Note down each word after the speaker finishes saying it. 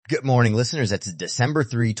Good morning, listeners. It's December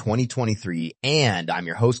 3, 2023, and I'm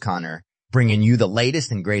your host, Connor, bringing you the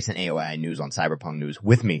latest and greatest in AOI news on Cyberpunk news.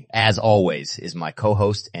 With me, as always, is my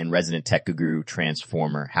co-host and resident tech guru,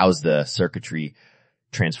 Transformer. How's the circuitry,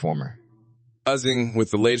 Transformer? Buzzing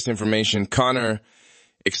with the latest information. Connor,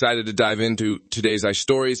 excited to dive into today's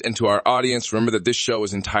iStories, and to our audience, remember that this show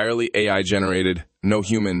is entirely AI generated. No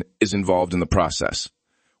human is involved in the process.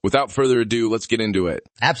 Without further ado, let's get into it.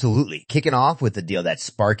 Absolutely. Kicking off with the deal that's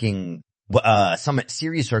sparking some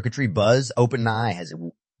serious circuitry buzz. OpenAI has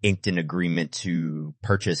inked an agreement to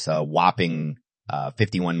purchase a whopping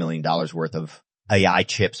 $51 million worth of AI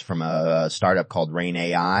chips from a startup called Rain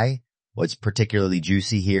AI. What's particularly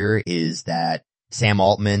juicy here is that Sam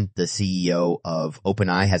Altman, the CEO of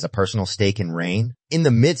OpenAI, has a personal stake in Rain. In the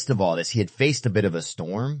midst of all this, he had faced a bit of a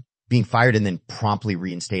storm, being fired and then promptly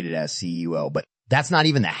reinstated as CEO. But that's not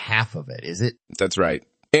even the half of it, is it? That's right.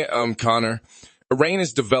 Connor, Rain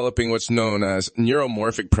is developing what's known as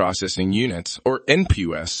neuromorphic processing units, or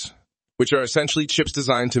NPUs, which are essentially chips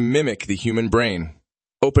designed to mimic the human brain.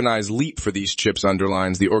 OpenAI's leap for these chips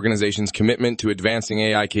underlines the organization's commitment to advancing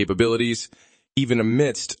AI capabilities, even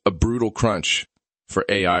amidst a brutal crunch for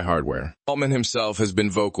AI hardware. Altman himself has been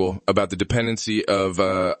vocal about the dependency of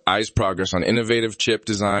AI's progress on innovative chip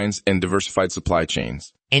designs and diversified supply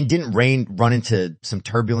chains. And didn't Rain run into some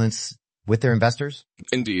turbulence with their investors?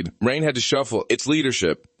 Indeed. Rain had to shuffle its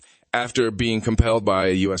leadership after being compelled by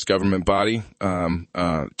a U.S. government body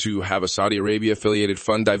to have a Saudi Arabia-affiliated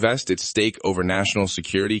fund divest its stake over national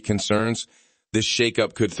security concerns. This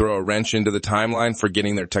shakeup could throw a wrench into the timeline for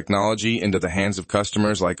getting their technology into the hands of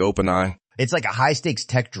customers like OpenAI. It's like a high-stakes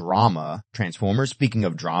tech drama, Transformers. Speaking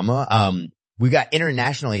of drama, we got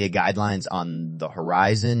international AI guidelines on the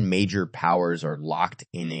horizon. Major powers are locked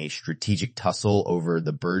in a strategic tussle over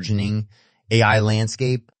the burgeoning AI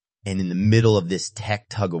landscape. And in the middle of this tech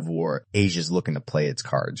tug of war, Asia's looking to play its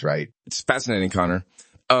cards, right? It's fascinating, Connor.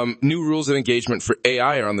 New rules of engagement for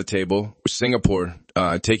AI are on the table, with Singapore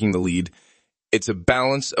taking the lead. It's a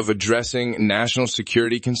balance of addressing national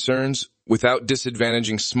security concerns without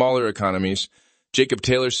disadvantaging smaller economies. Jacob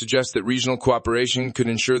Taylor suggests that regional cooperation could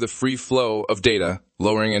ensure the free flow of data,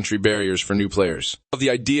 lowering entry barriers for new players.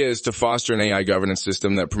 The idea is to foster an AI governance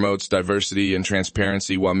system that promotes diversity and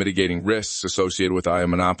transparency while mitigating risks associated with AI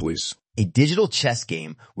monopolies. A digital chess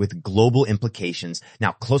game with global implications.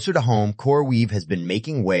 Now, closer to home, CoreWeave has been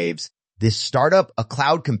making waves. This startup, a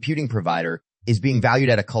cloud computing provider, is being valued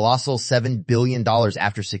at a colossal $7 billion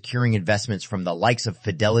after securing investments from the likes of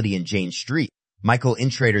Fidelity and Jane Street. Michael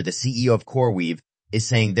Intrater, the CEO of CoreWeave, is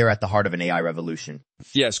saying they're at the heart of an AI revolution.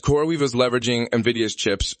 Yes, CoreWeave is leveraging NVIDIA's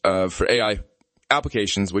chips for AI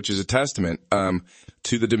applications, which is a testament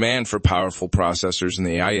to the demand for powerful processors in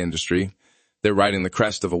the AI industry. They're riding the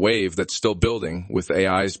crest of a wave that's still building, with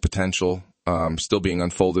AI's potential still being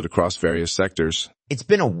unfolded across various sectors. It's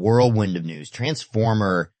been a whirlwind of news.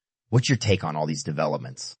 Transformer, what's your take on all these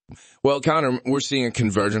developments? Well, Connor, we're seeing a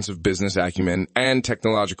convergence of business acumen and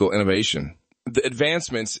technological innovation. The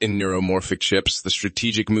advancements in neuromorphic chips, the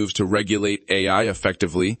strategic moves to regulate AI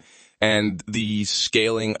effectively, and the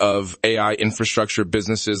scaling of AI infrastructure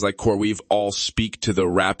businesses like CoreWeave all speak to the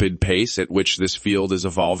rapid pace at which this field is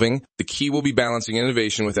evolving. The key will be balancing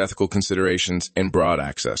innovation with ethical considerations and broad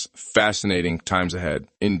access. Fascinating times ahead,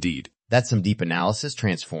 indeed. That's some deep analysis,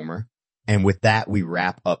 Transformer. And with that, we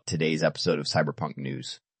wrap up today's episode of Cyberpunk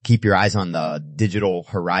News. Keep your eyes on the digital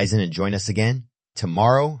horizon and join us again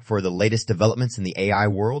tomorrow for the latest developments in the AI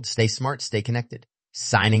world. Stay smart, stay connected.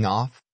 Signing off,